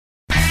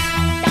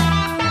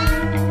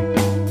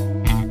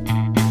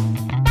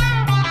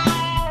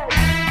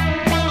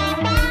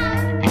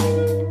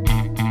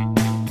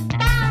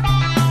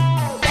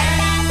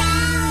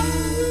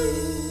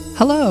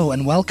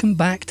and welcome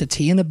back to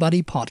Tea and a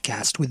Buddy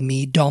podcast with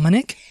me,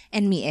 Dominic.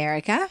 And me,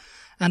 Erica.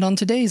 And on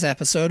today's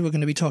episode, we're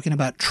going to be talking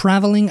about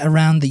travelling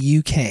around the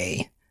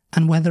UK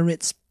and whether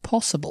it's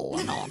possible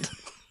or not.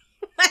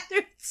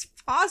 Whether it's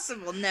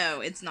possible?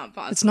 No, it's not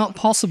possible. It's not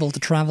possible to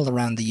travel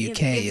around the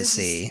UK, you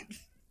see.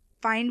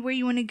 Find where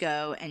you want to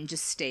go and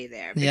just stay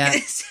there. Yeah.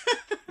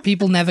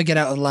 People never get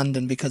out of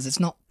London because it's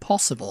not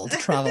possible to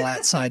travel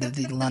outside of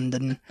the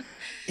London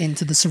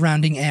into the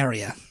surrounding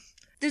area.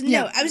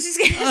 No, I was just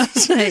going to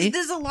say,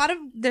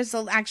 there's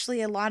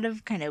actually a lot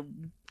of kind of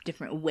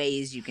different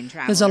ways you can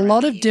travel. There's a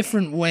lot of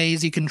different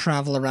ways you can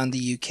travel around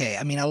the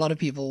UK. I mean, a lot of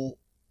people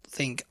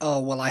think, oh,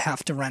 well, I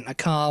have to rent a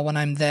car when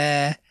I'm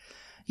there.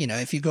 You know,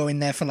 if you go in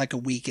there for like a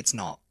week, it's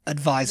not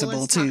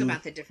advisable let's to... talk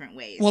about the different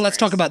ways let's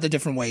talk about the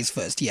different ways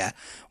first, yeah.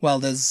 Well,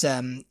 there's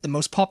the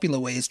most popular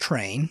way is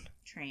train.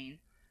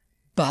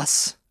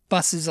 Bus.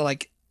 Buses are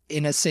like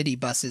inner city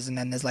buses, and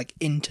then there's like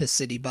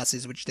intercity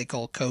buses, which they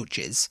call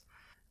coaches.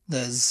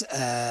 There's,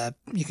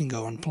 you can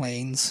go on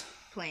planes.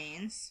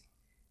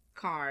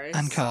 Cars.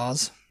 And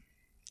cars.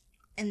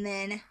 And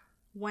then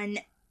one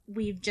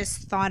we've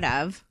just thought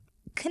of,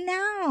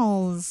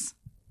 canals.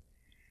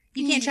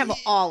 You can't travel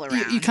all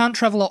around. You can't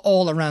travel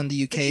all around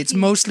the UK. It's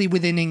mostly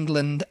within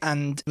England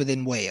and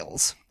within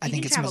Wales. I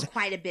think it's travel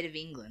quite a bit of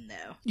England,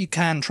 though. You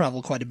can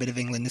travel quite a bit of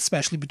England,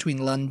 especially between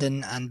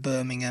London and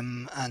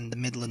Birmingham and the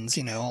Midlands,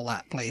 you know, all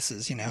that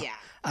places, you know. Yeah.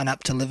 And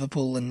up to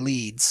Liverpool and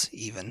Leeds,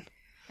 even.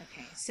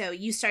 Okay, so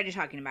you started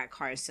talking about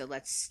cars, so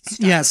let's start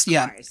with cars.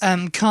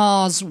 Yeah.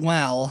 Cars,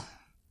 well,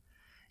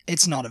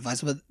 it's not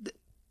advisable.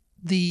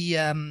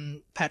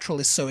 The petrol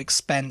is so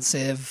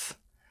expensive.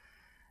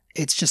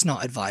 It's just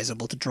not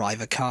advisable to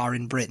drive a car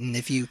in Britain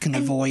if you can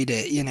avoid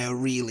it, you know,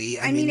 really.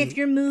 I mean, if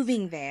you're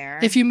moving there...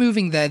 If you're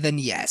moving there, then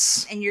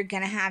yes. And you're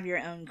going to have your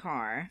own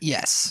car.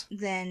 Yes.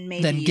 Then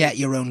maybe... Then get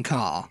your own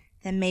car.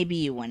 Then maybe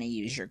you want to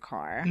use your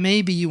car.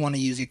 Maybe you want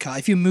to use your car.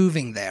 If you're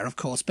moving there, of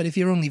course. But if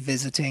you're only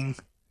visiting,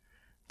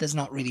 there's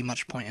not really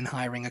much point in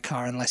hiring a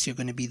car unless you're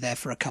going to be there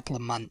for a couple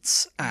of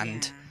months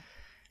and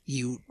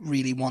you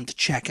really want to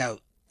check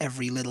out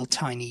every little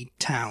tiny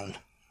town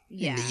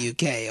in the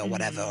UK or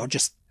whatever, or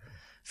just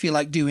feel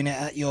like doing it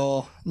at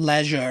your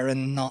leisure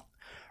and not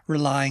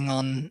relying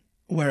on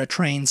where a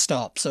train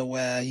stops or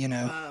where, you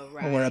know,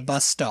 or where a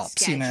bus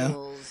stops, you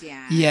know.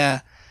 Yeah,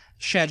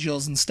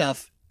 schedules and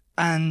stuff.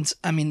 And,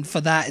 I mean,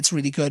 for that, it's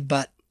really good,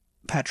 but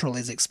petrol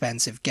is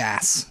expensive.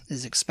 Gas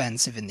is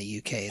expensive in the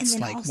UK. It's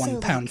like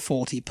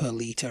 £1.40 per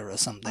litre or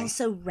something.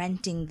 Also,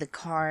 renting the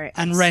car.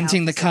 And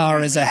renting the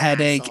car is a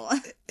headache.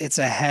 It's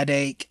a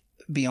headache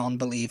beyond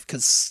belief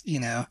because,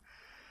 you know...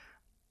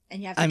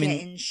 And you have to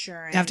get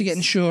insurance. You have to get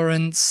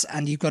insurance,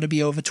 and you've got to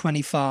be over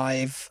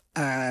 25,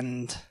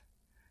 and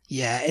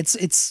yeah,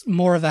 it's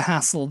more of a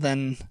hassle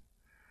than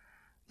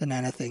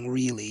anything,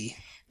 really,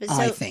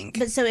 I think.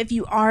 But so if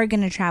you are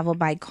going to travel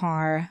by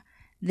car,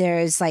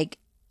 there's like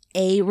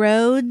A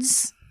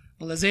roads.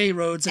 Well, there's A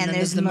roads, and then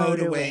there's the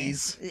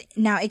motorways.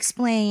 Now,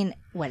 explain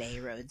what A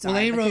roads are. Well,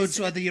 A roads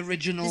are the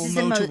original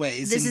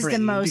motorways in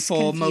Britain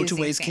before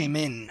motorways came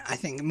in. I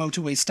think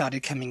motorways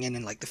started coming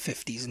in like the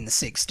 50s and the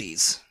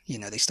 60s. You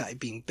know, they started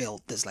being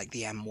built. There's like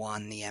the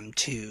M1, the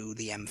M2,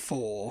 the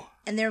M4.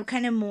 And they're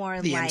kind of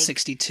more the like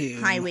M62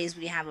 highways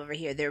we have over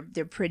here.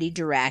 They're pretty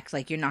direct.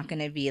 Like, you're not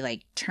going to be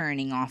like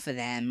turning off of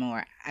them,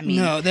 or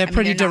no, they're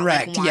pretty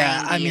direct. Not, like,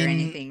 yeah, I mean, or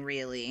anything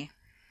really.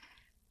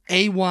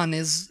 A1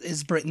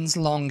 is Britain's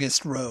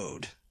longest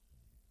road,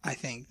 I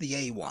think, the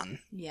A1.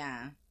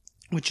 Yeah.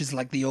 Which is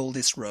like the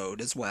oldest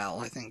road as well,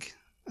 I think.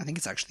 I think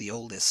it's actually the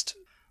oldest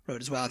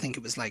road as well. I think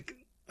it was like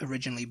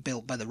originally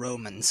built by the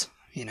Romans,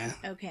 you know.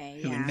 Okay,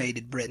 who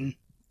invaded Britain.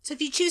 So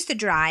if you choose to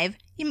drive,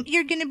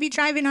 you're going to be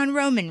driving on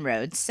Roman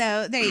roads.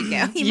 So there you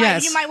go.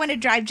 You might want to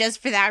drive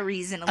just for that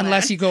reason alone.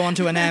 Unless you go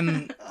onto an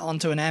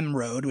M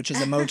road, which is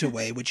a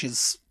motorway, which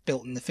is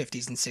built in the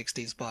 50s and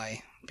 60s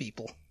by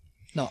people.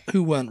 No,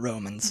 who weren't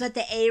Romans. But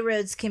the A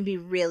roads can be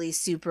really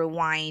super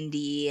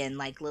windy and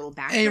like little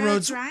back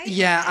roads, right?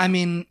 Yeah, I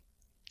mean,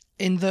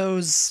 in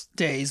those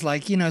days,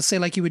 like, you know, say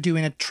like you were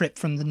doing a trip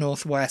from the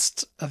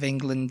northwest of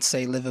England,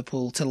 say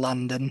Liverpool to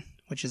London,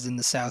 which is in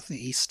the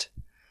southeast,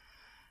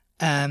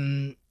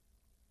 it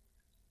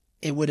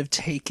would have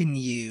taken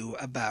you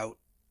about,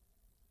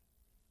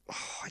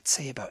 I'd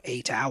say about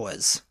 8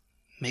 hours,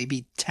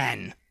 maybe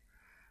 10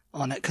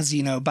 on it. Because,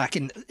 you know, back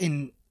in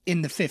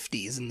the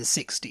 50s and the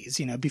 60s,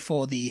 you know,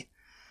 before I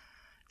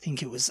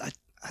think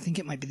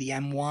it might be the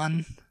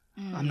M1.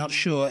 I'm not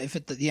sure if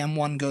the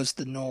M1 goes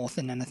to the north,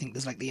 and then I think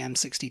there's like the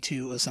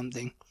M62 or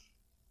something,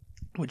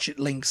 which it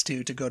links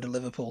to go to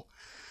Liverpool.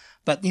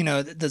 But, you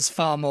know, there's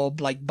far more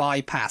like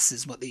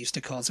bypasses, what they used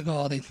to call it.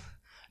 Like,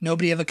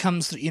 nobody ever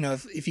comes through, you know,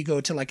 if you go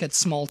to like a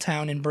small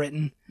town in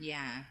Britain,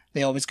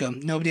 they always go,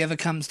 nobody ever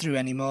comes through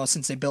anymore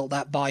since they built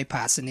that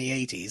bypass in the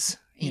 80s,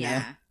 you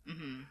know?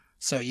 Mm-hmm.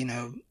 So, you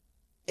know,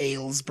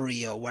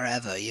 Aylesbury or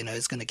wherever, you know,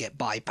 is going to get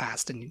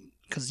bypassed, and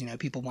because, you know,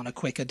 people want a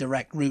quicker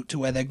direct route to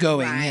where they're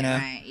going, you know.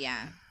 Right,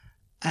 yeah.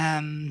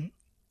 And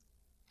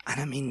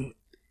I mean,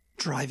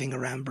 driving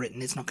around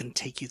Britain, it's not going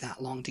to take you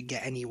that long to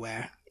get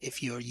anywhere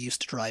if you're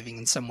used to driving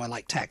in somewhere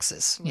like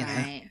Texas, you know.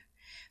 Right.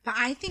 But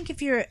I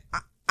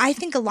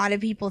think a lot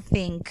of people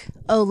think,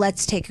 oh,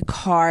 let's take a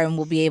car and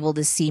we'll be able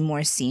to see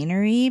more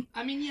scenery.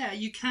 I mean, yeah,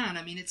 you can.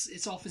 I mean,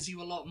 it offers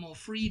you a lot more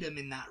freedom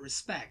in that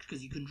respect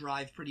because you can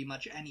drive pretty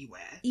much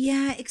anywhere.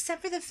 Yeah,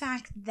 except for the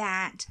fact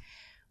that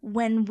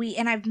when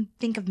and I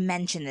think I've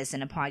mentioned this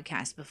in a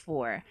podcast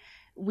before,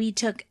 we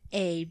took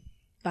a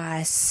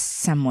bus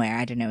somewhere,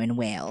 I don't know, in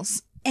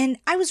Wales. And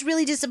I was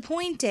really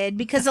disappointed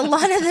because a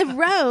lot of the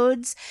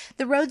roads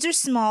are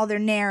small, they're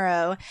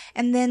narrow,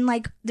 and then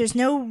like there's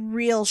no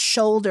real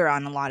shoulder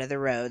on a lot of the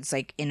roads.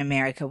 Like in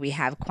America, we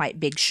have quite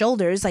big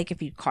shoulders. Like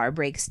if your car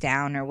breaks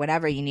down or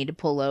whatever, you need to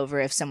pull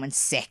over if someone's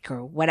sick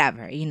or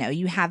whatever. You know,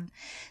 you have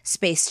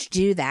space to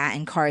do that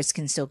and cars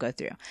can still go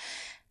through.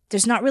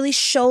 There's not really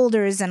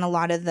shoulders in a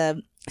lot of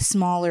the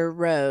smaller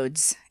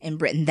roads in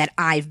Britain that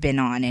I've been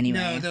on anyway.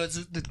 No, those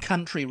are the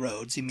country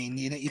roads, you mean?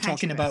 You're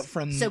talking Country about roads.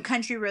 from... So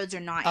country roads are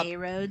not A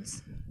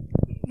roads?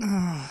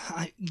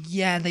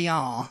 Yeah, they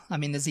are. I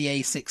mean, there's the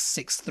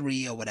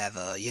A663 or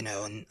whatever, you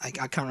know, and I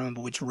can't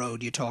remember which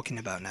road you're talking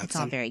about now. It's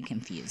all very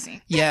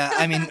confusing. Yeah,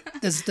 I mean,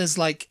 there's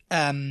like,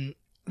 they're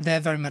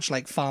very much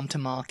like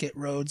farm-to-market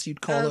roads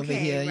you'd call over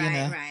here, you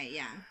know? Right,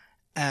 yeah.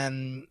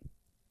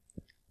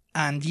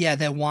 And yeah,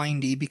 they're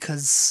windy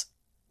because,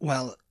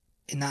 well...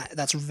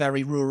 that's a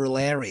very rural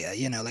area,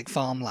 you know, like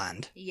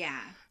farmland. Yeah.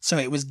 So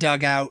it was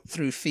dug out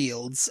through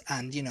fields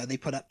and, you know, they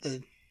put up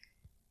the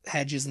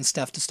hedges and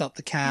stuff to stop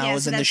the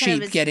cows and the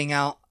sheep getting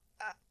out,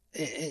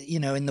 you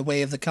know, in the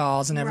way of the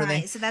cars and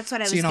everything. Right, so that's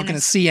what I was So you're not going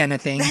to see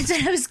anything. That's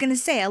what I was going to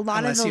say.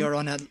 Unless you're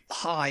on a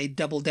high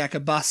double-decker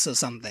bus or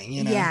something,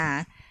 you know.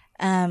 Yeah.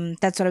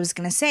 That's what I was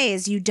going to say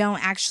is you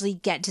don't actually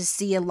get to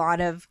see a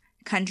lot of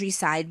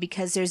countryside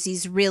because there's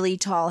these really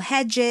tall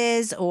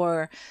hedges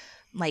or...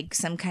 like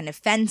some kind of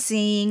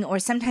fencing, or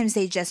sometimes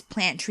they just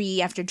plant tree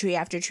after tree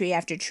after tree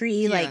after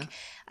tree, like,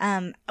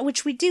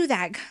 which we do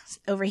that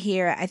over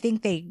here. I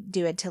think they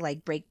do it to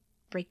like break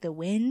the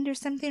wind or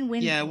something.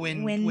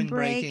 Wind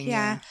breaking,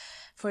 yeah,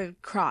 for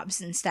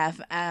crops and stuff.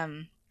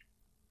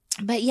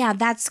 But yeah,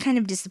 that's kind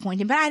of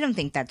disappointing. But I don't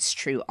think that's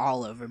true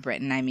all over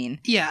Britain. I mean,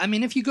 yeah, I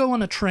mean, if you go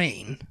on a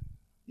train.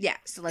 Yeah,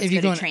 so let's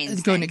go to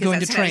trains. Going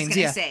to trains,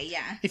 yeah.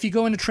 Yeah. If you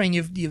go on a train,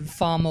 you're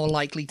far more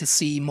likely to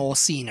see more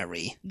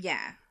scenery.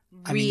 Yeah.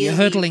 I mean, you're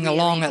hurtling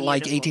along at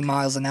like 80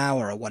 miles an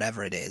hour or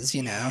whatever it is,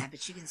 you know. Yeah,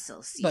 but you can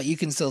still see. But you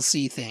can still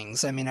see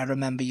things. I mean, I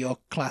remember your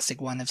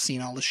classic one of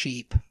seeing all the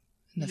sheep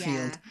in the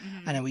field.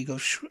 Mm-hmm. And then we go,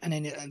 and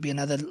then it'll be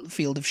another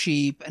field of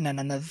sheep, and then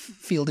another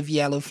field of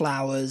yellow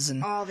flowers.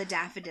 And all the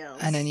daffodils.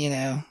 And then, you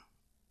know.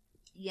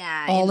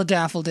 Yeah. All the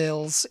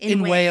daffodils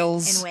in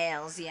Wales. In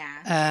Wales,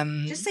 yeah.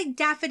 Just like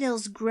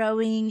daffodils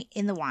growing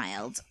in the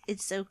wild.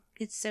 It's so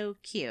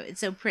cute.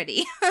 It's so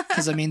pretty.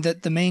 Because, I mean,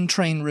 the main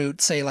train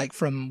route, say, like,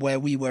 from where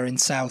we were in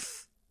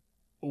South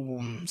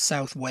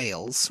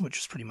Wales, which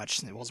was pretty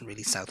much, it wasn't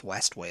really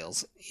Southwest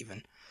Wales,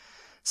 even.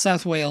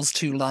 South Wales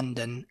to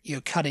London,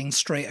 you're cutting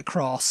straight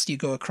across. You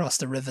go across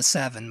the River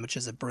Severn, which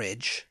is a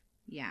bridge.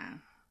 Yeah.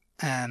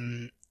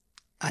 And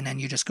then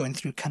you're just going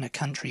through kind of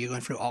country. You're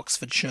going through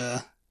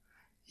Oxfordshire.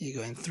 You're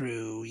going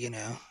through, you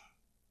know,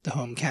 the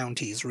home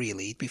counties,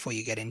 really, before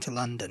you get into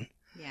London.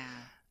 Yeah.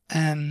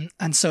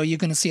 And so you're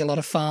going to see a lot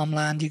of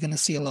farmland. You're going to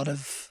see a lot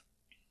of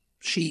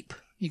sheep.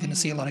 You're going to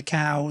see a lot of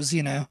cows,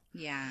 you know.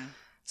 Yeah.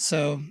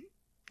 So,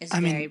 it's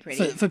very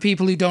pretty. For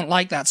people who don't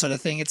like that sort of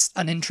thing, it's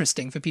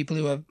uninteresting. For people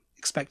who are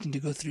expecting to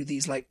go through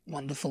these, like,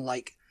 wonderful,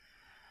 like,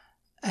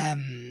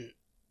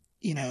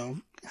 you know,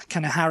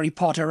 kind of Harry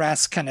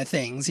Potter-esque kind of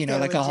things, you know,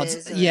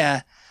 villages, like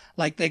yeah.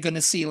 Like, they're going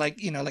to see, like,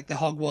 you know, like the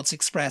Hogwarts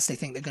Express. They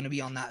think they're going to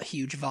be on that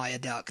huge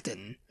viaduct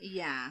and...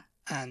 Yeah.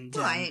 And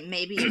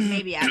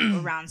maybe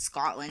around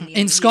Scotland.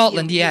 In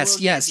Scotland,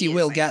 yes, you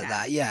will get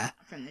that, yeah.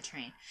 From the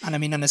train. And I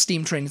mean, on a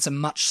steam train, it's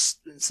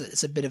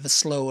a bit of a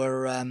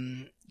slower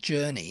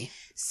journey.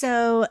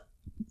 So,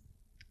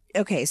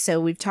 okay, so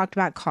we've talked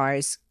about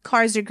cars.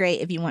 Cars are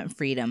great if you want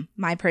freedom.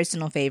 My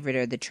personal favorite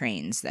are the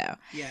trains, though.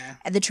 Yeah.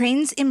 The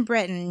trains in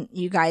Britain,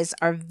 you guys,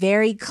 are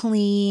very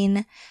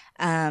clean.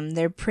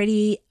 They're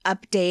pretty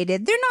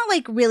updated. They're not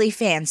like really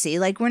fancy.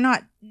 Like you're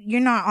not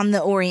on the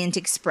Orient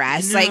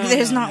Express.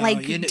 There's not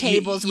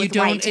tables with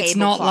white tablecloths. It's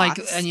not like,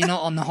 and you're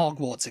not on the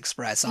Hogwarts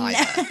Express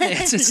either.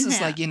 It's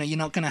just like, you know, you're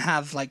not going to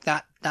have like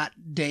that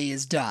day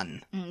is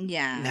done.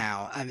 Yeah.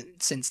 Now, I mean,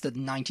 since the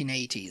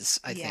 1980s,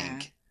 I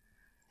think.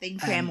 They can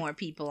cram more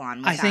people on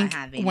without I think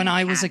having when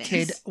I was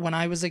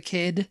a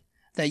kid,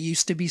 there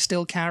used to be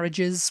still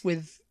carriages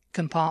with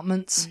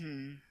compartments.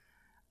 Mm-hmm.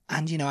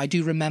 And, you know, I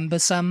do remember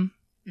some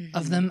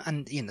of them,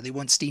 and you know, they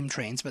weren't steam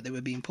trains, but they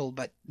were being pulled,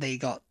 but they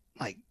got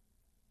like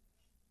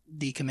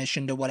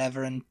decommissioned or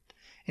whatever, and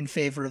in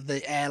favor of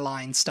the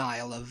airline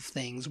style of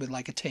things with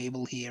like a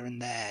table here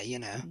and there, you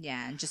know.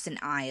 Yeah, just an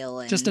aisle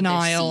and Just an there's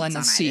aisle and seats on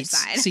either seats,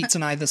 side. seats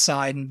on either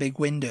side and big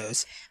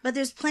windows. But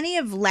there's plenty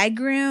of leg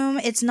room.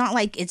 It's not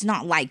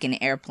like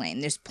an airplane.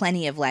 There's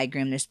plenty of leg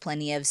room. There's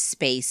plenty of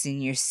space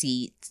in your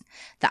seats.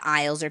 The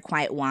aisles are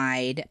quite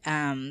wide.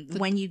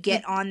 When you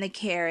get on the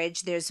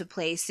carriage, there's a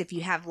place, if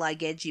you have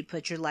luggage, you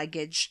put your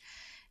luggage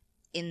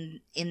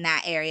in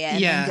that area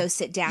and then go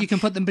sit down. You can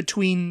put them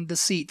between the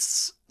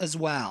seats as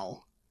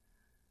well.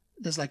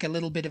 There's like a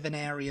little bit of an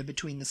area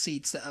between the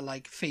seats that are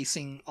like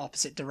facing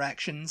opposite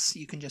directions.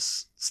 You can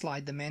just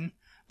slide them in.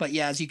 But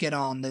yeah, as you get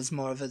on, there's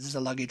a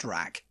luggage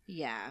rack.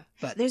 Yeah,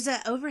 but there's an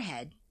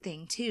overhead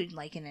thing too,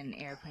 like in an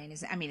airplane.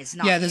 It's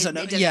not. Yeah, it doesn't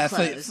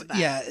close.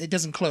 It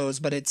doesn't close,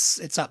 but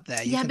it's up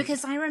there.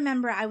 Because I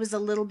remember I was a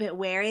little bit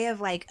wary of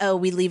like, oh,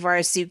 we leave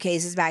our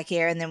suitcases back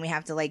here, and then we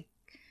have to like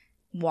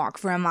walk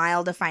for a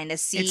mile to find a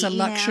seat. It's a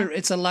luxury.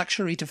 It's a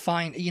luxury to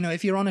find. You know,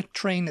 if you're on a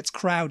train that's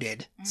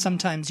crowded,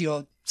 sometimes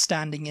you're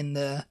standing in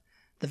the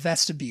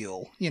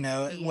vestibule. You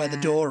know, where the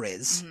door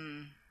is. Mm-hmm.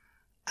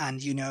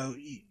 And, you know,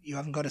 you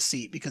haven't got a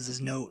seat because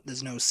there's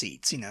no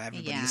seats. You know,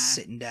 everybody's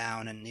sitting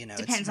down and, you know.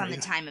 Depends on the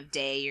time of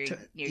day you're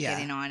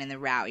getting on and the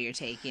route you're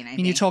taking, I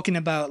mean, you're talking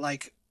about,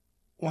 like,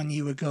 when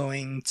you were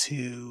going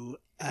to...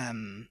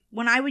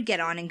 when I would get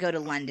on and go to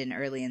London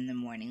early in the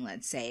morning,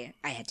 let's say,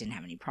 I didn't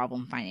have any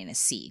problem finding a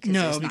seat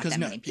there's not that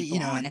many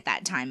people on at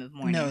that time of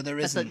morning. No, there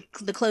isn't.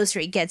 But the closer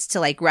it gets to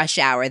like rush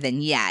hour, then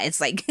it's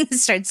like it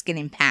starts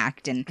getting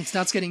packed and it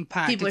starts getting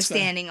packed. People are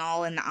standing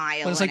all in the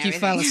aisle. Well, it's like you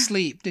fell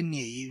asleep, didn't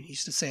you? You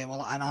used to say,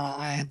 well, and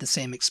I had the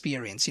same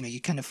experience. You know, you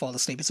kind of fall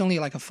asleep. It's only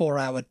like a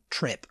 4-hour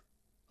trip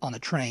on a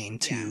train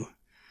to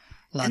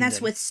London. And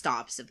that's with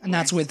stops, of course. And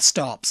that's with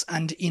stops.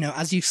 And, you know,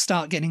 as you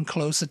start getting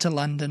closer to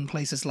London,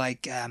 places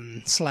like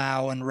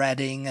Slough and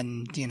Reading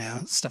and, you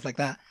know, stuff like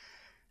that,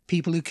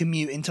 people who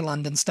commute into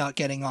London start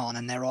getting on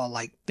and they're all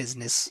like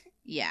business.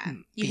 Yeah.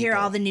 You hear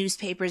all the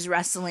newspapers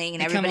rustling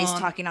and everybody's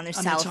talking on their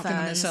cell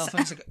phones.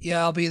 Like, yeah,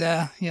 I'll be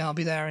there. Yeah, I'll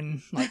be there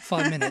in like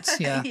 5 minutes.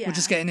 Yeah. We're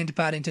just getting into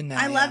Paddington now.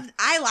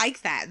 I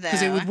like that though.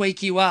 Because it would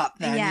wake you up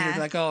then. Yeah. You'd be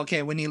like, oh,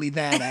 okay, we're nearly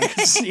there then.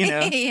 You know?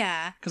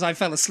 Yeah. Because I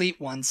fell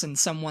asleep once and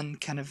someone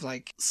kind of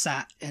like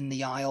sat in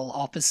the aisle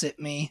opposite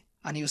me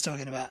and he was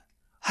talking about,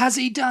 has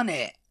he done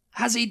it?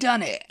 Has he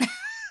done it?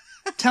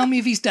 Tell me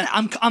if he's done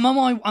it.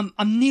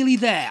 I'm nearly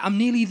there. I'm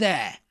nearly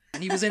there.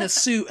 And he was in a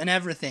suit and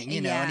everything,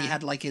 you know, and he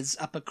had like his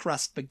upper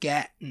crust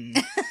baguette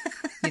and,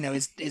 you know,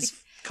 his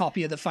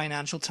copy of the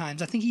Financial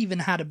Times. I think he even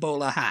had a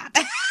bowler hat.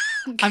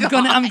 I'm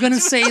gonna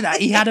say that.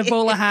 He had a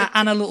bowler hat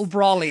and a little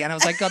brolly. And I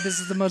was like, God,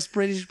 this is the most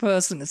British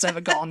person that's ever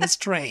got on this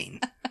train.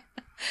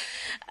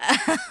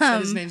 So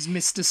his name's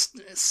Mr.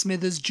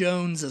 Smithers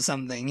Jones or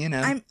something, you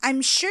know.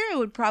 I'm sure it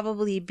would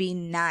probably be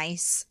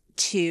nice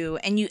to,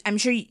 and I'm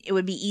sure it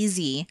would be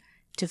easy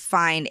to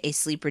find a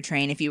sleeper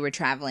train if you were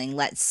traveling,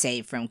 let's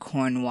say, from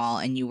Cornwall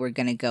and you were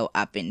going to go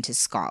up into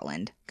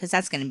Scotland, because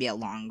that's going to be a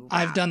long route.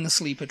 I've done the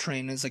sleeper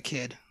train as a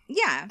kid.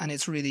 Yeah. And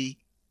it's really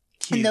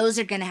cute. And those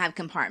are going to have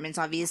compartments.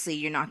 Obviously,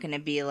 you're not going to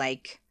be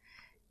like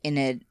in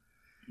a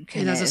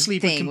kind of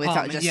sleeper thing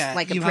compartment. With just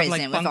like a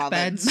prison with all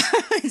beds.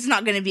 It's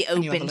not going to be open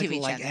and you have a to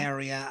little, each other.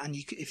 Area, and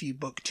if you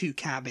book 2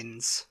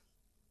 cabins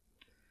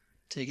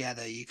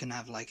together, you can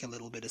have like a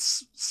little bit of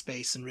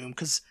space and room.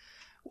 Because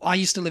I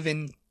used to live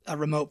in a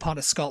remote part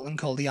of Scotland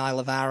called the Isle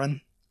of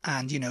Arran,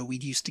 and, you know, we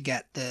used to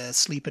get the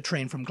sleeper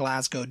train from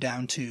Glasgow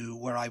down to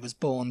where I was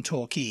born,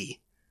 Torquay.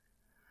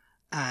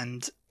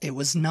 And it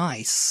was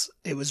nice.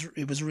 It was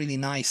really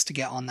nice to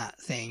get on that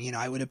thing. You know,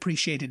 I would have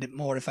appreciated it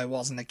more if I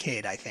wasn't a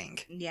kid, I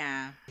think.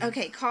 Yeah.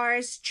 Okay,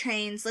 cars,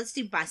 trains. Let's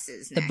do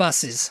buses next. The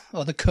buses,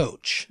 or the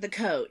coach. The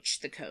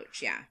coach,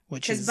 yeah.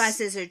 Because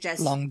buses are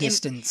just... long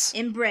distance.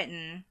 In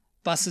Britain...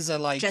 Buses are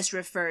like... just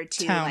referred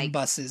to town like...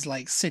 buses,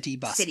 like city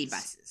buses. City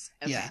buses.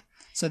 Okay. Yeah.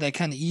 So they're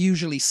kind of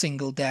usually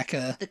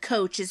single-decker. The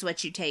coach is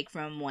what you take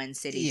from one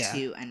city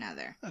to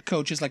another. A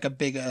coach is like a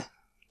bigger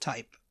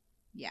type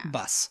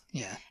bus.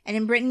 Yeah. And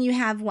in Britain you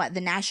have what?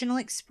 The National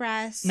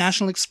Express?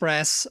 National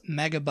Express,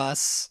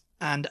 Megabus,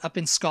 and up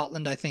in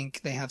Scotland I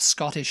think they have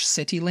Scottish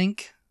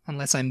CityLink,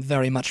 unless I'm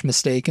very much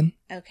mistaken.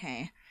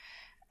 Okay.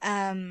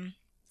 And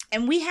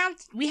we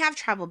have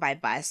traveled by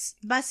bus.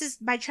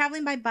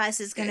 Traveling by bus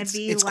is going to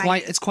be it's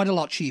quite a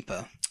lot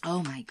cheaper.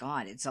 Oh my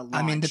God, it's a lot.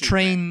 I mean, the cheaper.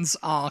 trains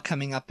are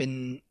coming up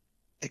in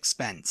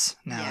expense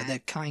now. Yeah. They're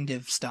kind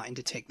of starting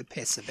to take the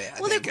piss a bit.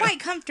 Well, they're quite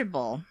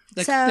comfortable.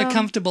 They're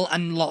comfortable,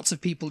 and lots of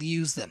people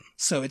use them.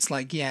 So it's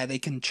like, they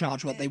can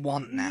charge what they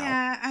want now.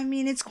 Yeah, I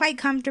mean, it's quite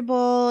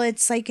comfortable.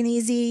 It's like an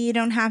easy. You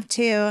don't have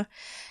to.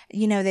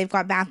 You know, they've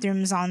got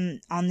bathrooms on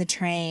the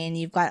train.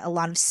 You've got a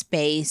lot of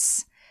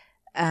space.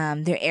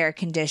 They're air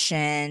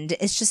conditioned.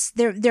 It's just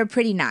they're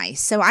pretty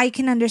nice. So I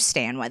can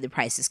understand why the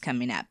price is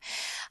coming up.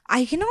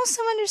 I can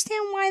also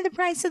understand why the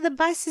price of the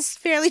bus is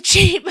fairly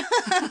cheap.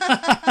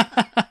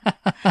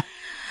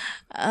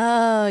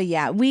 Oh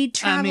yeah, we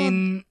traveled. I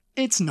mean,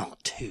 it's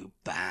not too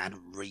bad,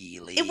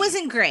 really. It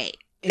wasn't great.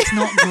 It's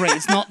not great.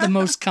 It's not the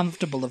most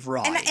comfortable of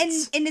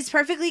rides. And it's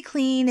perfectly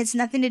clean. It's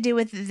nothing to do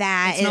with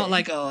that. It's not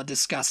like, oh,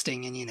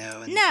 disgusting and,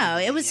 And, no,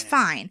 it was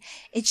fine.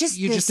 It's just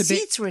the just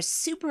seats were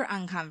super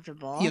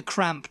uncomfortable. You're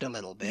cramped a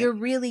little bit. You're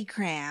really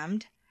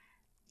crammed.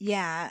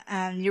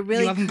 Yeah, you're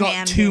really. You haven't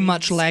got too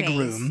much leg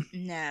room.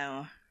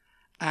 No.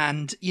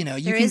 And you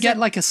can get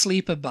like a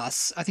sleeper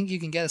bus. I think you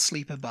can get a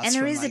sleeper bus. And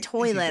there is a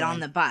toilet on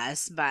the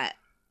bus, but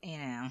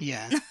Yeah,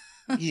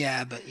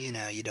 yeah, but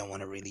you don't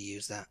want to really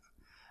use that.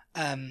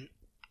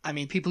 I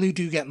mean, people who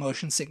do get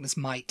motion sickness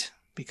might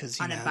because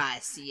on a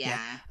bus, yeah.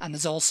 And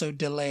there's also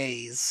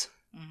delays.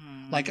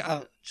 Mm-hmm. Like,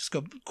 just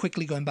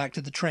going back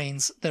to the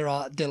trains. There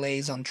are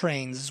delays on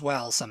trains as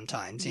well.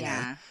 Sometimes, you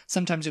know.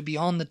 Sometimes you'll be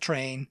on the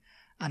train.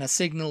 And a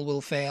signal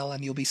will fail,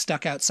 and you'll be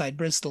stuck outside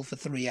Bristol for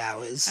 3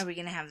 hours. Are we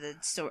gonna have the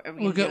story?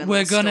 We're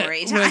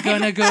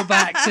gonna go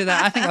back to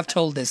that. I think I've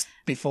told this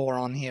before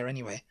on here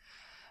anyway.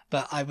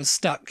 But I was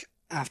stuck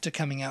after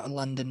coming out of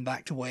London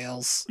back to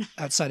Wales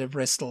outside of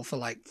Bristol for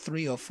like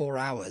 3 or 4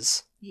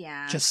 hours.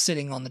 Yeah. Just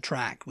sitting on the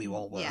track, we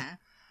all were. Yeah.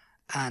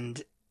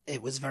 And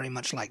it was very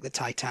much like the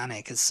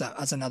Titanic,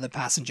 as another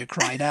passenger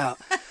cried out.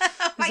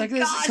 Oh my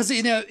God! Because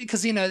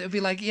it'd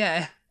be like,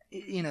 yeah.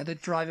 The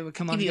driver would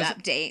come on and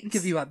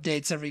give you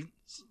updates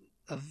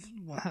of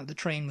how the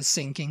train was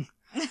sinking.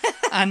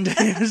 And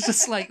it was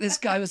just like, this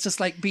guy was just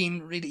like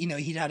being really,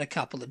 he'd had a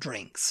couple of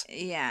drinks.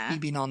 Yeah.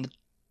 He'd been on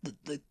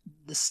the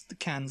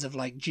cans of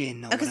like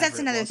gin. Because that's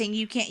another thing.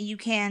 You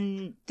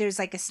can, there's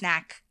like a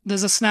snack.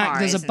 There's a snack,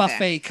 there's a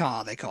buffet there?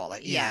 car, they call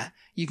it. Yeah.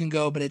 You can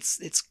go, but it's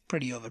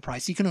pretty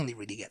overpriced. You can only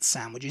really get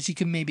sandwiches. You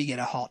can maybe get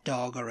a hot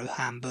dog or a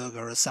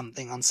hamburger or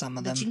something on some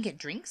of them. But you can get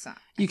drinks on.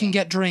 You can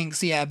get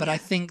drinks, yeah, but I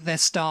think they're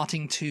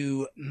starting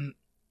to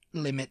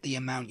limit the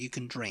amount you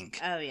can drink.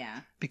 Oh,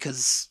 yeah.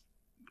 Because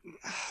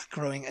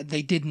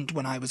they didn't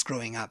when I was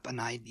growing up, and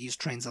I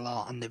used trains a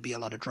lot, and there'd be a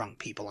lot of drunk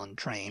people on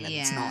train, and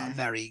it's not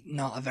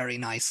a very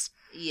nice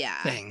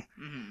thing.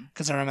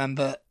 Because I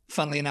remember,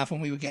 funnily enough,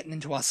 when we were getting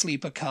into our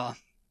sleeper car,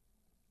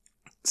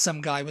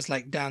 some guy was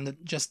like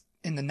just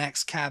in the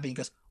next cab, and he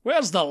goes,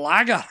 "Where's the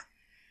lager?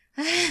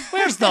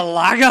 Where's the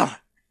lager?"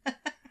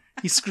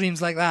 He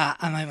screams like that,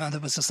 and my mother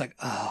was just like,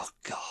 "Oh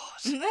God,"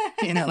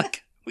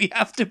 like we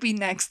have to be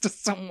next to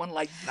someone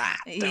like that.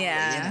 Don't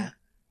we,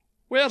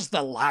 Where's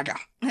the lager?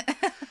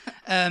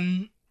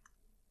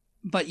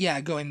 But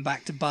yeah, going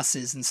back to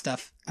buses and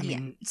stuff. I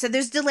mean, so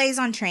there's delays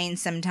on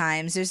trains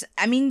sometimes.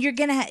 You're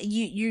gonna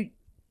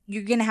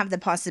you're gonna have the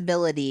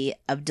possibility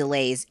of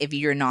delays if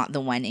you're not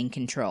the one in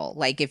control.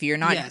 Like if you're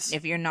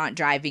not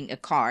driving a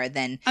car,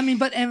 then I mean,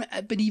 but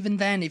even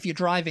then, if you're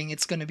driving,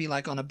 it's going to be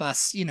like on a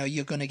bus.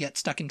 You're going to get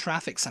stuck in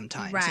traffic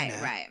sometimes. Right,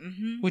 right.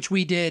 Mm-hmm. Which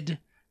we did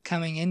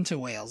coming into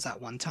Wales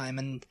at one time,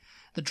 and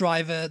the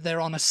driver,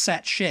 they're on a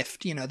set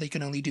shift. They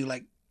can only do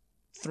like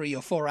 3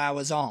 or 4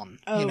 hours on.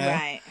 Oh,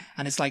 right.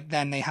 And it's like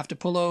then they have to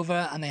pull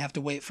over and they have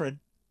to wait for a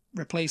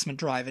replacement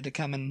driver to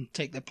come and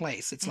take their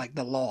place. It's like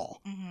the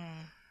law.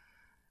 Mm-hmm.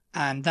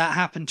 And that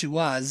happened to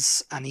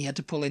us, and he had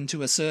to pull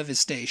into a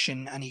service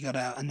station, and he got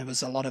out, and there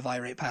was a lot of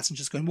irate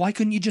passengers going, "Why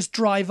couldn't you just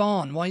drive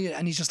on? Why?"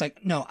 And he's just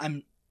like, "No,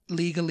 I'm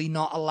legally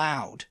not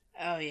allowed."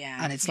 Oh, yeah.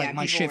 And it's like,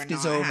 my shift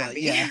is over.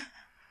 Happy. Yeah.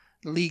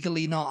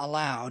 Legally not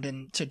allowed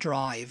and to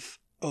drive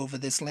over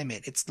this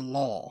limit. It's the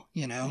law,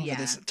 over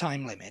this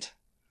time limit.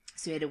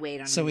 So we had to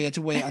wait on So we had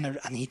to wait on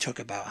and he took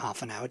about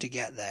half an hour to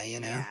get there,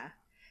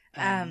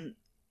 Yeah.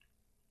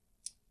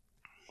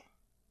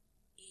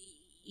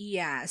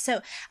 Yeah,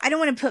 so I don't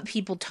want to put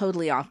people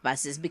totally off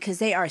buses because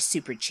they are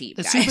super cheap.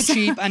 They're super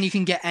cheap, and you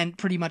can get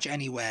pretty much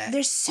anywhere.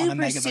 They're super, on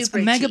a megabus. super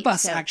cheap. A megabus,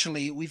 so.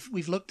 Actually,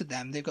 we've looked at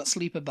them. They've got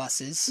sleeper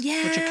buses,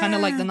 yeah, which are kind of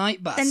like the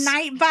night bus. The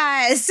night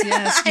bus.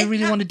 Yes, you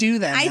really want to do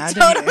them. I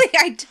totally.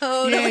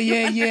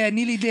 Yeah.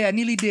 Nearly there.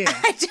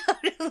 I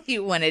totally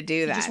want to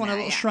do that. You just want a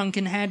little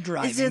shrunken head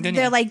driving.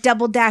 They're like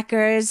double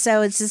deckers,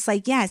 so it's just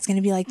like, it's going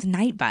to be like the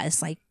night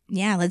bus, like.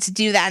 Yeah, let's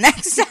do that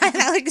next time.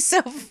 That looks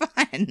so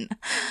fun.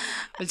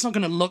 It's not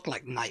going to look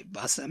like night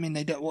bus. I mean,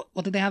 they do.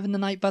 What did they have in the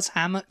night bus?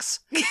 Hammocks,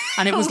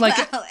 and it was like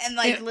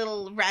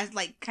little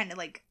kind of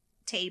like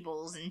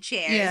tables and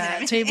chairs.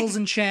 Yeah, tables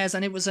and chairs,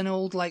 and it was an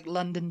old like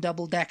London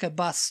double decker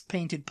bus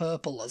painted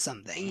purple or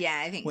something.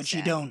 Yeah, I think. Which so.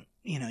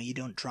 you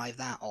don't drive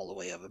that all the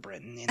way over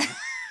Britain.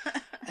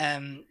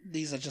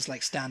 These are just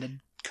like standard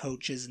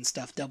coaches and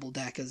stuff, double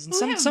deckers, and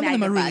some of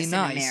them are really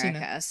nice.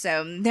 America,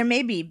 so there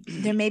may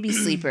be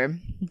sleeper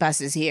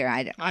buses here.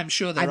 I'm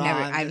sure there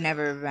are. I've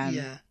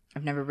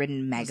never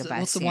ridden mega bus.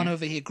 What's the one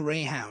over here?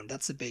 Greyhound.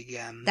 That's a big.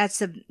 That's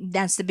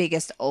the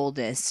biggest,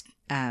 oldest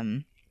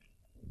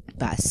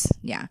bus.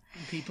 Yeah.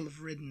 And people have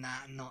ridden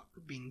that and not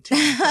been too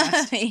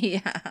impressed.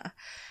 Yeah.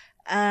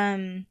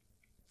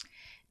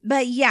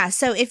 But yeah,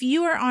 so if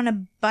you are on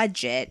a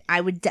budget, I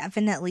would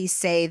definitely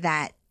say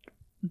that.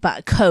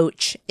 But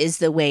coach is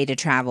the way to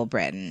travel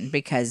Britain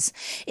because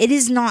it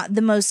is not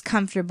the most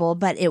comfortable,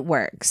 but it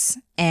works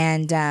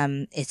and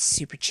it's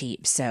super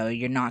cheap. So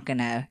you're not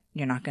gonna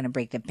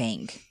break the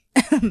bank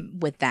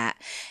with that.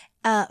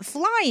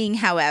 Flying,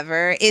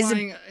 however,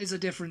 is a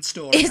different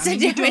story. it's a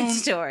different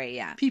story.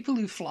 Yeah, people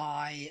who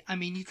fly. I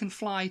mean, you can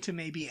fly to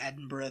maybe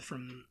Edinburgh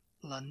from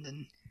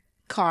London,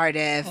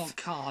 Cardiff, or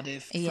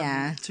Cardiff,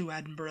 to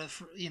Edinburgh.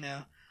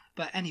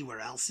 But anywhere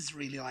else is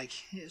really like,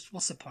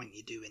 what's the point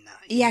you doing that?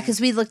 Yeah,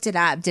 because we looked it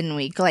up, didn't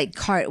we? Like,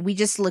 we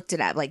just looked it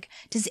up. Like,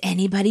 does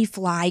anybody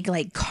fly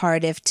like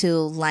Cardiff to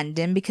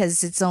London?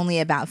 Because it's only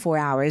about 4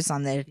 hours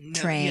on the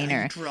train, you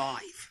or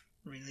drive.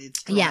 Really,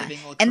 it's driving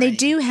or train. And they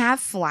do have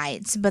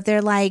flights, but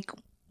they're like,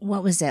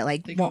 what was it,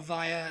 like they go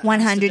via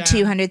 $100,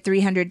 $200,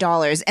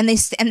 $300, and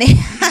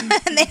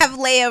they have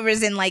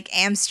layovers in like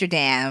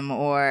Amsterdam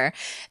or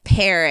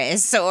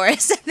Paris or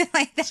something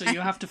like that. So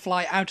you have to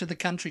fly out of the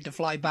country to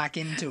fly back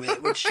into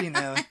it, which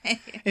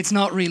it's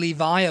not really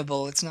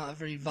viable. It's not a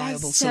very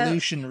viable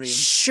solution, really.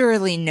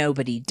 Surely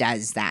nobody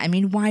does that. I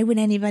mean, why would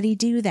anybody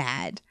do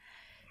that?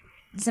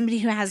 Somebody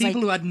who has people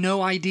who had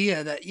no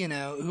idea that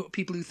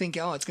people who think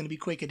it's going to be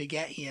quicker to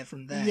get here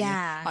from there.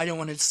 Yeah, I don't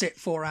want to sit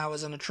 4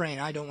 hours on a train.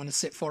 I don't want to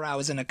sit 4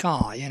 hours in a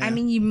car. I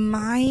mean, you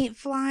might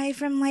fly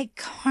from like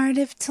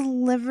Cardiff to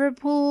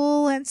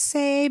Liverpool, let's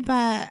say,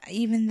 but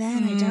even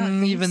then, I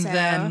don't think even so.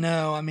 Then,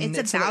 no. I mean,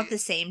 it's about the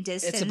same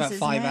distance. It's about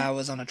 5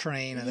 hours on a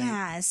train. I think.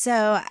 Yeah.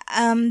 So,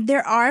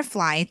 there are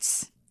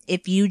flights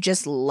if you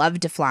just love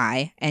to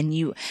fly, and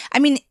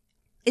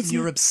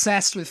you're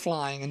obsessed with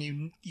flying and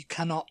you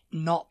cannot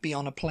not be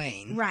on a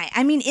plane. Right.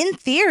 I mean, in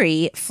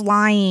theory,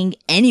 flying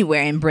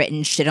anywhere in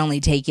Britain should only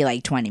take you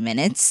like 20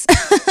 minutes.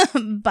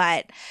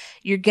 But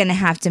you're going to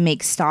have to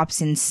make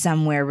stops in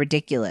somewhere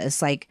ridiculous.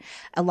 Like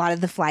a lot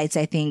of the flights,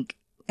 I think,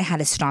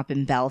 had a stop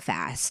in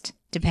Belfast,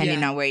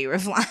 depending on where you were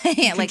flying.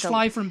 You can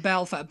fly from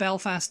Belfast.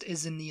 Belfast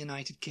is in the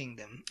United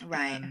Kingdom.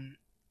 Right.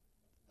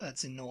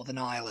 That's in Northern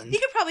Ireland. You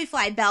could probably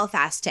fly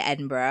Belfast to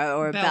Edinburgh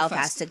or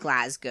Belfast to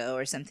Glasgow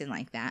or something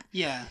like that.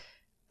 Yeah.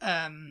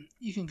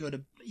 You can go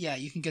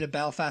to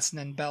Belfast, and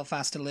then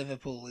Belfast to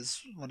Liverpool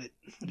is what it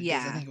is.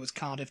 I think it was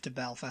Cardiff to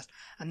Belfast,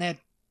 and they're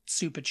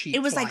super cheap.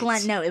 It was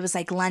flights. it was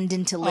like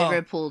London to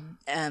Liverpool.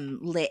 Had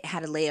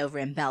a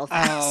layover in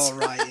Belfast. Oh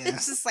right, yeah.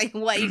 It's just like,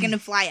 what, you're gonna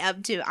fly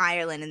up to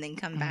Ireland and then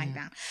come back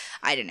down?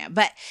 I don't know,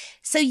 but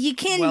so you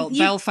can. Well,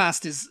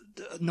 Belfast is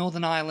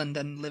Northern Ireland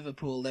and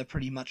Liverpool. They're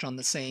pretty much on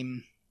the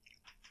same,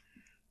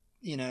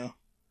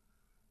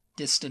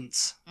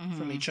 distance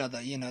from each other.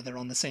 They're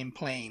on the same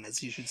plane,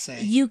 as you should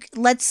say.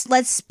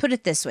 Let's put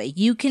it this way: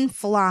 you can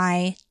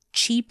fly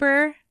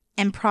cheaper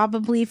and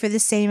probably for the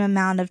same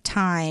amount of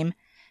time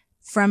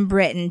from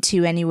Britain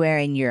to anywhere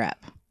in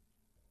Europe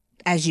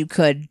as you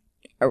could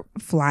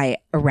fly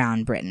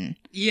around Britain.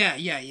 Yeah.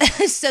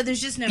 So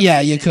there's just no. Yeah,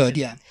 you could.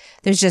 Yeah.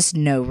 There's just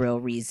no real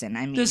reason.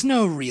 I mean, there's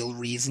no real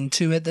reason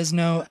to it.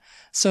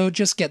 So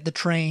just get the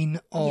train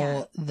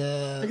or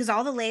because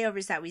all the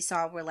layovers that we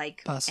saw were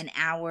like bus. An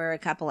hour, a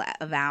couple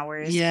of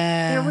hours.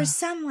 Yeah. There were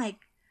some like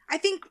I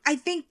think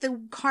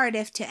the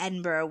Cardiff to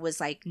Edinburgh was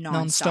like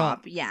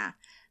non-stop. Yeah.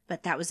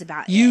 But that was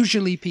about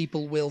Usually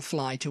people will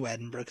fly to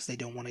Edinburgh because they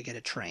don't want to get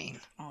a train.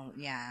 Oh,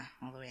 yeah.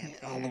 All the way up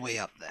there. All the way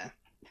up there.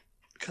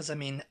 Because, I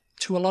mean,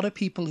 to a lot of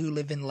people who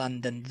live in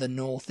London, the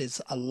north is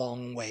a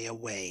long way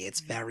away. It's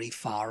very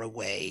far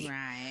away.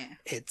 Right.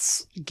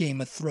 It's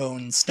Game of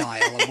Thrones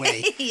style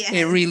away. Yes.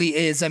 It really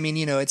is. I mean,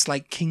 it's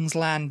like King's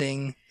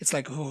Landing. It's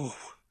like,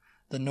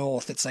 the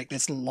north. It's like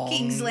this long...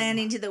 King's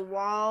Landing to the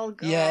Wall.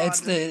 God. Yeah,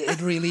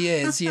 it really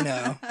is,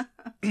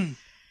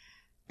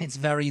 It's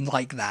very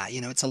like that,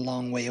 it's a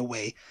long way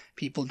away.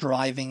 People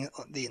driving,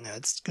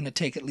 it's going to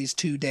take at least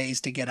 2 days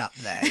to get up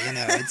there,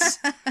 it's,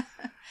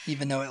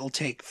 even though it'll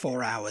take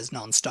 4 hours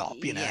non-stop,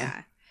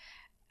 Yeah.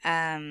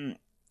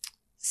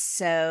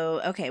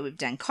 So, okay, we've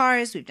done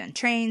cars, we've done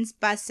trains,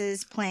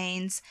 buses,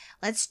 planes.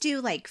 Let's do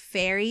like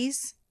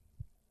ferries.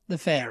 The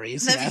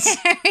ferries, yes.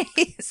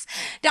 Ferries.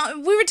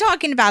 We were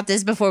talking about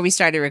this before we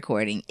started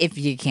recording, if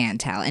you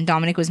can't tell. And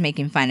Dominic was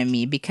making fun of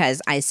me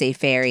because I say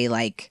ferry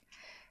like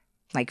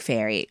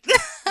fairy.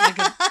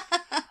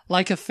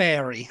 like a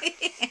fairy.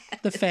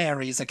 The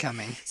fairies are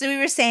coming. So we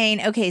were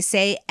saying, okay,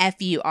 say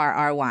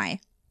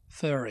F-U-R-R-Y.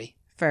 Furry.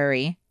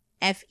 Furry.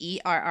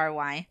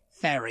 F-E-R-R-Y.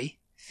 Fairy.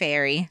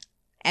 Fairy.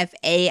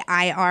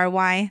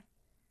 F-A-I-R-Y.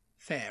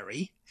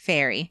 Fairy.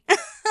 Fairy.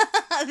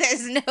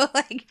 There's no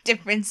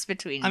difference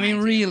between. I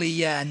mean, really,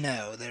 yeah,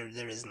 no, there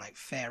isn't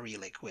fairy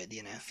liquid,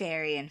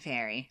 Fairy and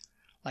fairy.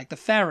 Like the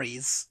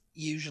ferries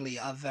usually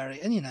are very,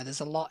 and there's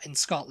a lot in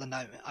Scotland.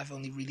 I've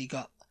only really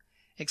got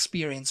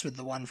experience with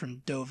the one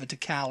from Dover to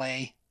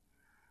Calais,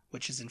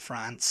 which is in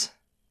France,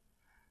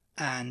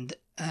 and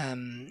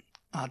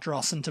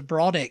Ardrossan to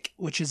Brodick,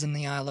 which is in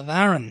the Isle of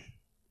Arran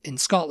in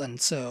Scotland.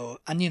 So,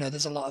 and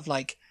there's a lot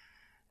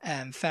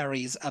of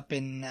ferries up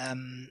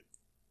in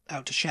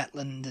out to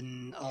Shetland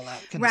and all that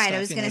kind of stuff. Right, I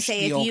was going to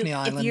say, if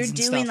you're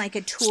doing like a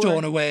tour,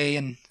 Stornoway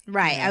and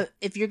right,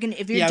 if you're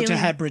out to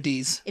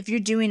Hebrides, if you're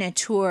doing a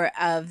tour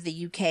of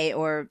the UK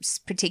or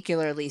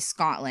particularly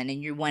Scotland,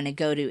 and you want to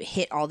go to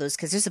hit all those,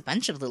 because there's a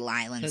bunch of little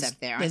islands up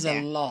there. There's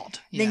a lot.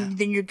 Yeah.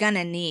 Then you're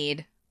gonna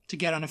need to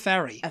get on a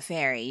ferry. A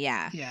ferry,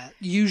 yeah. Yeah,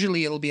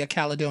 usually it'll be a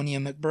Caledonia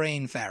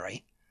McBrain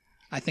ferry,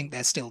 I think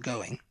they're still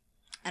going.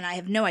 And I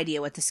have no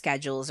idea what the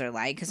schedules are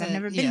like because I've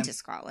never been to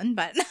Scotland,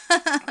 but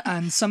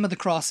and some of the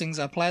crossings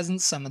are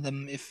pleasant. Some of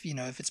them, if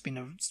it's been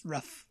a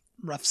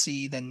rough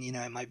sea, then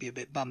it might be a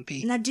bit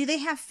bumpy. Now, do they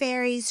have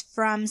ferries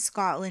from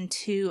Scotland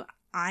to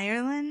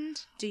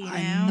Ireland? Do you know?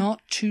 I'm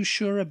not too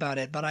sure about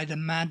it, but I'd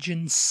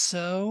imagine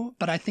so.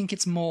 But I think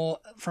it's more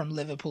from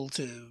Liverpool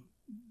to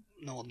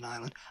Northern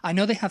Ireland. I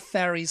know they have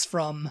ferries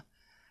from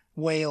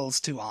Wales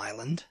to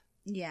Ireland.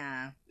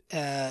 Yeah.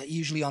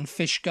 Usually on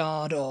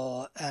Fishguard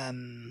or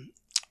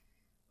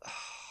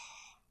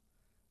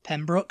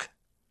Pembroke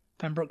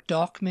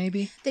Dock,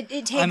 maybe. It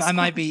takes. I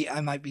might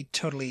be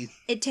totally.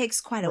 It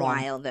takes quite a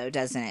while, though,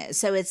 doesn't it?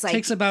 So it's like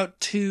takes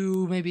about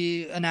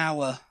maybe an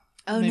hour.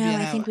 Oh no,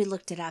 I think we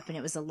looked it up, and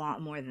it was a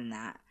lot more than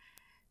that.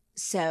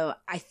 So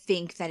I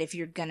think that if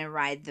you're gonna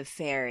ride the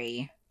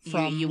ferry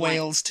from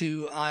Wales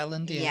to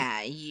Ireland,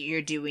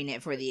 you're doing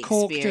it for the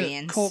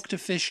experience. Cork to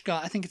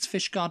Fishguard. I think it's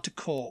Fishguard to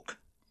Cork,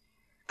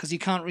 because you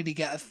can't really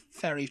get a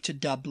ferry to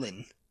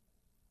Dublin.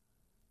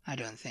 I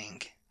don't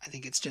think. I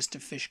think it's just a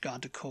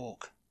Fishguard to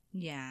Cork.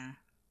 Yeah.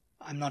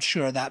 I'm not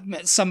sure of that.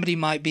 Somebody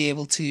might be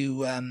able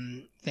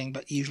to think,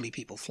 but usually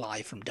people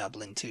fly from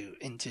Dublin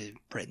into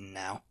Britain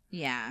now.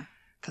 Yeah.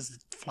 Because the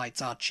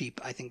flights are cheap.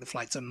 I think the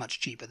flights are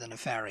much cheaper than a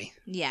ferry.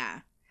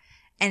 Yeah.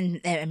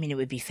 And, I mean, it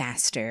would be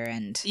faster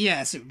and...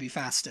 Yes, it would be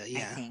faster,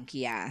 yeah. I think,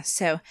 yeah.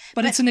 So...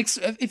 But it's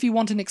if you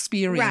want an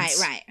experience...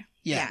 Right.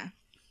 Yeah.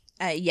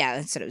 Yeah,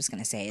 that's what I was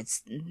going to say.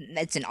 It's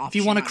an option. If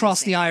you want to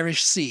cross the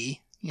Irish Sea...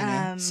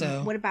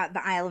 so what about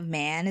the Isle of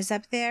Man is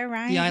up there,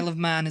 right? The Isle of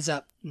Man is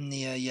up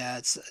near,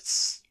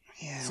 it's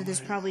So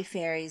there's probably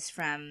ferries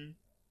from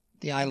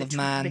the Isle of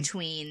Man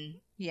between,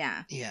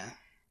 yeah.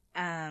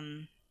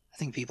 I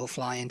think people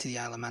fly into the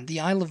Isle of Man. The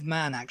Isle of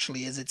Man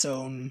actually is its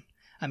own.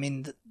 I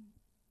mean,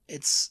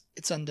 it's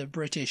under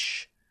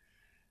British.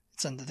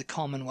 It's under the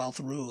Commonwealth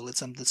rule.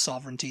 It's under the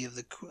sovereignty of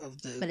the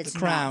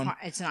Crown.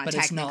 It's not but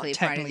technically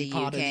it's not technically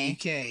part of the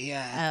UK.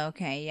 Yeah. Oh,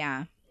 okay.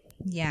 Yeah.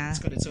 Yeah. It's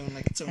got its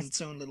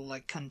own little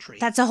country.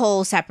 That's a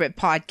whole separate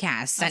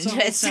podcast unto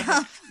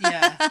itself.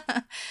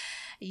 Yeah.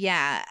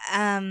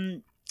 Yeah.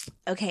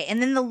 Okay,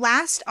 and then the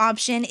last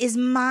option is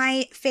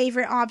my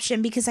favorite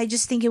option because I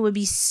just think it would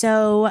be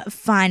so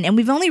fun. And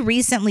we've only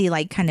recently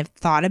kind of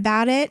thought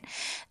about it,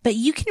 but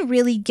you can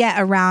really get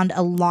around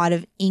a lot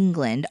of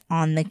England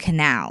on the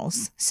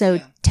canals. So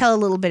tell a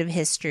little bit of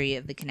history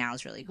of the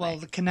canals really quick. Well,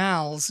 the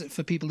canals,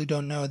 for people who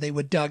don't know, they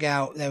were dug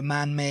out. They're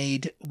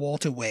man-made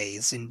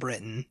waterways in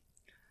Britain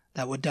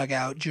that were dug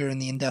out during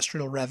the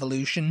Industrial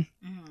Revolution,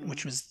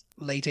 which was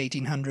late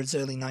 1800s,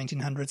 early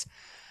 1900s,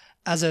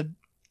 as a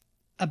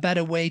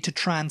better way to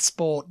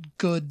transport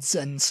goods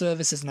and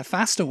services, and a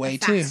faster way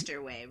too. A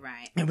faster way,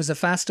 right. It was a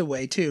faster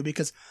way too,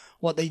 because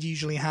what they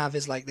usually have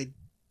is they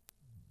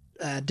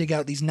dig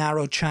out these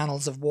narrow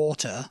channels of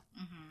water,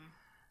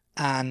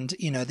 and,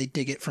 they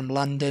dig it from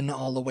London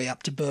all the way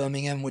up to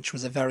Birmingham, which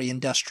was a very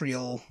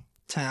industrial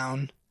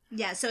town.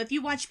 Yeah, so if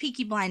you watch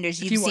Peaky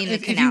Blinders, you've seen the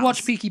canals. If you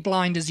watch Peaky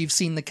Blinders, you've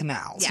seen the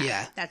canals,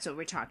 yeah. That's what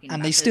we're talking about.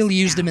 And they still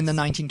used them in the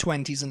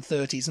 1920s and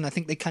 30s, and I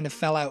think they kind of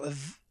fell out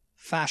of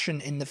fashion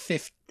in the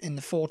 40s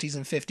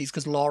and 50s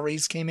because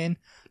lorries came in,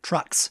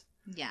 trucks.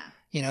 Yeah.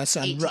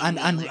 So and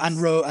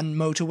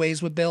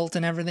motorways were built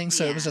and everything.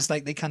 So it was just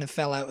they kind of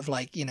fell out of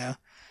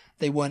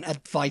they weren't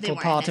a vital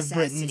part of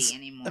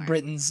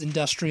Britain's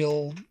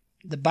industrial,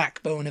 the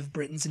backbone of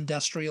Britain's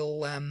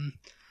industrial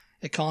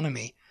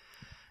economy.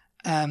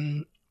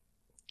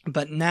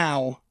 But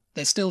now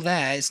they're still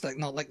there. It's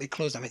not like they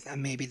closed. I mean,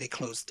 maybe they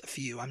closed a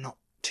few. I'm not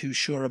too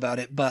sure about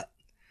it, but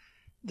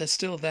they're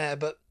still there.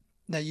 But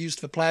they're used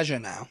for pleasure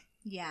now.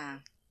 Yeah.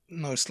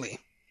 Mostly.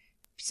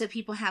 So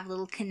people have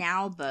little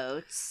canal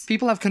boats.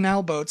 People have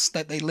canal boats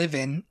that they live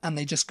in, and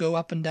they just go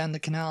up and down the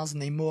canals,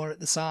 and they moor at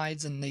the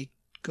sides, and they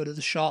go to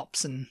the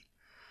shops and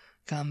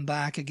come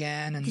back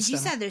again. And because you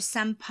said there's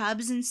some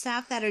pubs and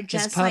stuff that are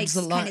just kind of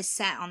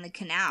set on the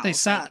canal. They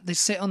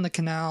sit on the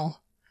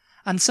canal,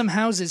 and some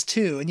houses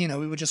too. And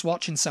we were just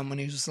watching someone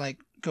who was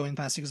going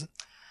past. He goes,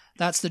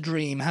 "That's the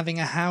dream: having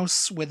a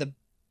house with the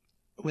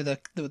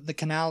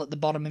canal at the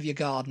bottom of your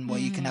garden where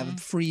you can have a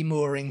free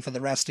mooring for the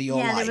rest of your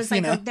life."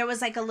 There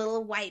was a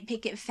little white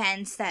picket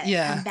fence that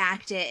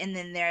backed it, and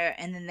then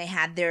they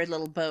had their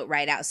little boat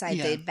right outside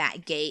the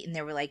back gate, and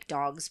there were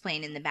dogs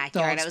playing in the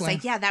backyard. I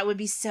was that would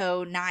be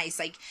so nice.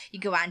 You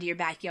go out into your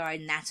backyard,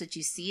 and that's what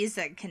you see is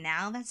that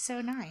canal. That's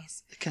so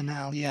nice. The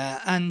canal,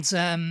 yeah, and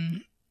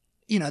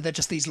they're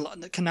just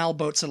the canal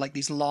boats are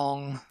these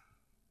long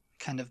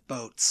kind of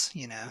boats.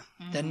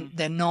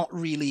 They're not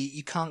really.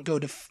 You can't go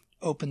to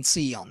open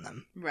sea on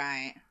them,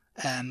 right?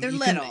 They're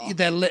little.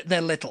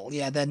 They're little.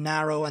 Yeah, they're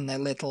narrow and they're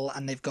little,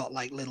 and they've got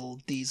little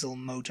diesel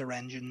motor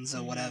engines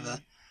or whatever.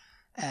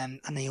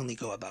 And they only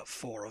go about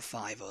 4 or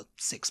 5 or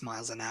 6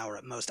 miles an hour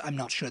at most. I'm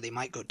not sure. They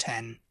might go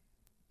 10.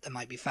 There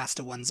might be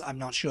faster ones. I'm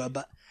not sure.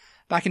 But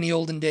back in the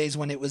olden days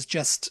when it was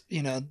just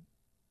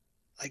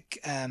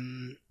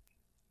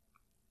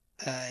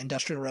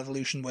Industrial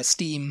Revolution, where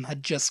steam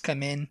had just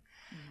come in,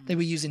 they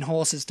were using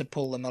horses to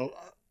pull them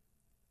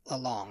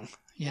along.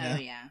 Oh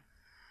yeah.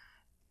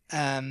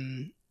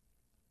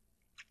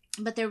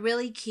 But they're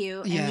really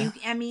cute. Yeah.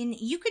 And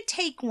you could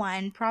take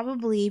one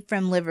probably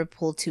from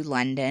Liverpool to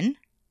London.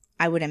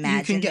 I would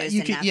imagine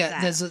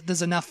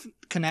there's enough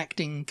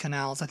connecting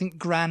canals. I think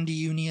Grand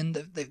Union,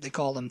 they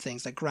call them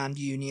things like Grand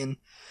Union.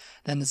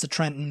 Then there's the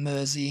Trent and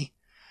Mersey.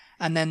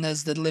 And then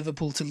there's the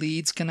Liverpool to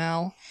Leeds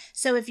Canal.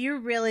 So if you're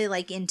really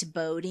like into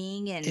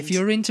boating and if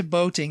you're into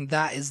boating,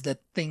 that is the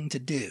thing to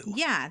do.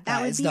 Yeah,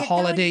 that is the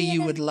holiday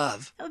you would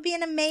love. That would be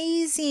an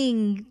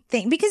amazing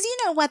thing because you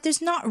know what?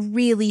 There's not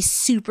really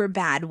super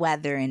bad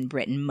weather in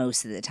Britain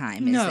most of the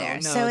time, is there? No,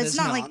 so it's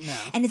not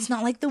and it's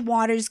not like the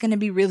water's going to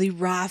be really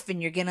rough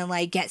and you're going to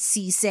like get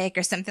seasick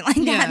or something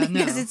like that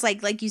because it's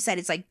like you said,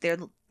 it's like they're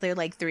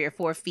like 3 or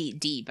 4 feet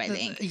deep. I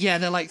think. Yeah,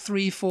 they're like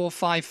 3, 4,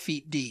 5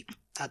 feet deep.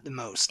 At the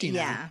most, you know.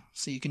 Yeah.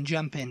 So you can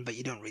jump in, but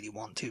you don't really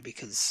want to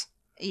because...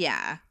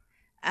 Yeah.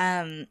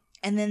 And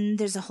then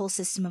there's a whole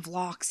system of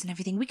locks and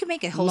everything. We could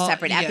make a whole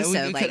separate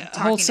episode,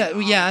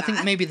 I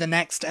think maybe the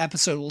next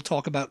episode we'll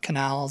talk about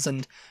canals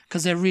and...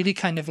 Because they're really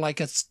kind of like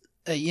a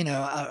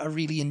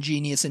really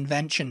ingenious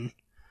invention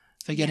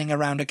for getting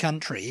around a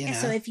country, you know.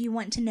 So if you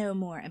want to know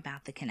more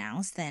about the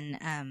canals,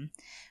 then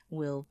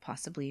we'll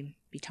possibly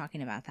be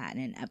talking about that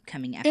in an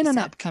upcoming episode. In an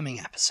upcoming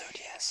episode,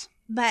 yes.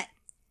 But...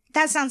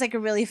 That sounds like a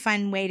really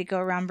fun way to go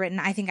around Britain.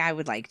 I think I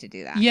would like to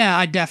do that. Yeah,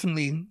 I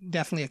definitely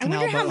a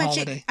canal boat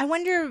holiday. I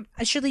wonder,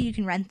 surely you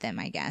can rent them,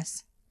 I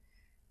guess.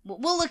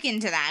 We'll look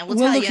into that. We'll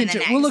tell you in the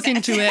next. We'll look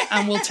into it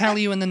and we'll tell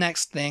you in the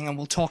next thing and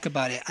we'll talk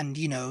about it. And,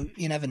 you know,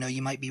 you never know.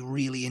 You might be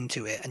really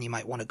into it and you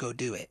might want to go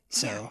do it.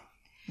 So,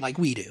 like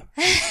we do.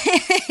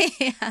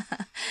 Yeah.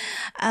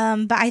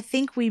 But I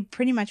think we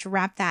pretty much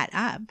wrapped that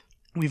up.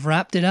 We've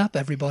wrapped it up,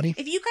 everybody.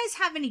 If you guys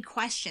have any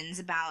questions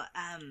about...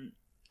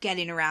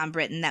 getting around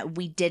Britain that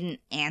we didn't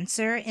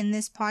answer in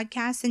this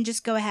podcast, then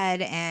just go ahead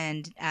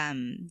and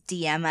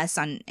DM us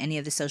on any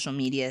of the social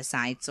media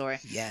sites or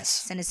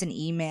send us an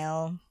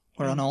email.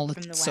 We're on all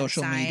the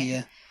social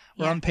media.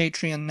 We're on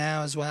Patreon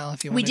now as well.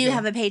 If you want, we do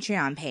have a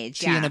Patreon page.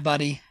 Tea and a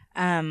buddy.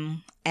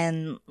 And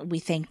we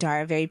thanked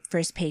our very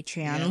first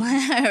patron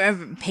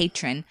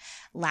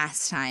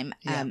last time.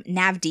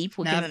 Navdeep,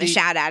 we'll give him a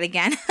shout out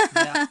again.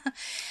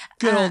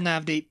 Good old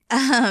Navdeep.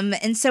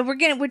 And so we're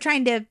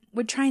trying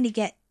to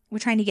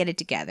get it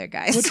together,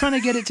 guys. We're trying to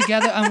get it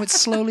together, and it's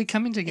slowly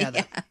coming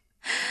together.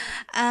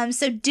 Yeah.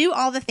 So do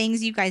all the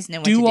things you guys know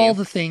what to do. Do all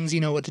the things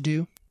you know what to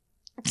do.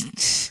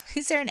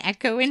 Is there an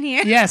echo in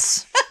here?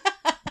 Yes.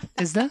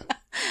 Is there?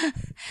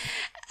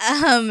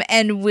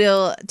 And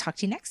we'll talk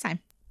to you next time.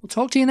 We'll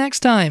talk to you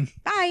next time.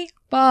 Bye.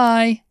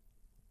 Bye.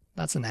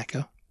 That's an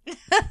echo.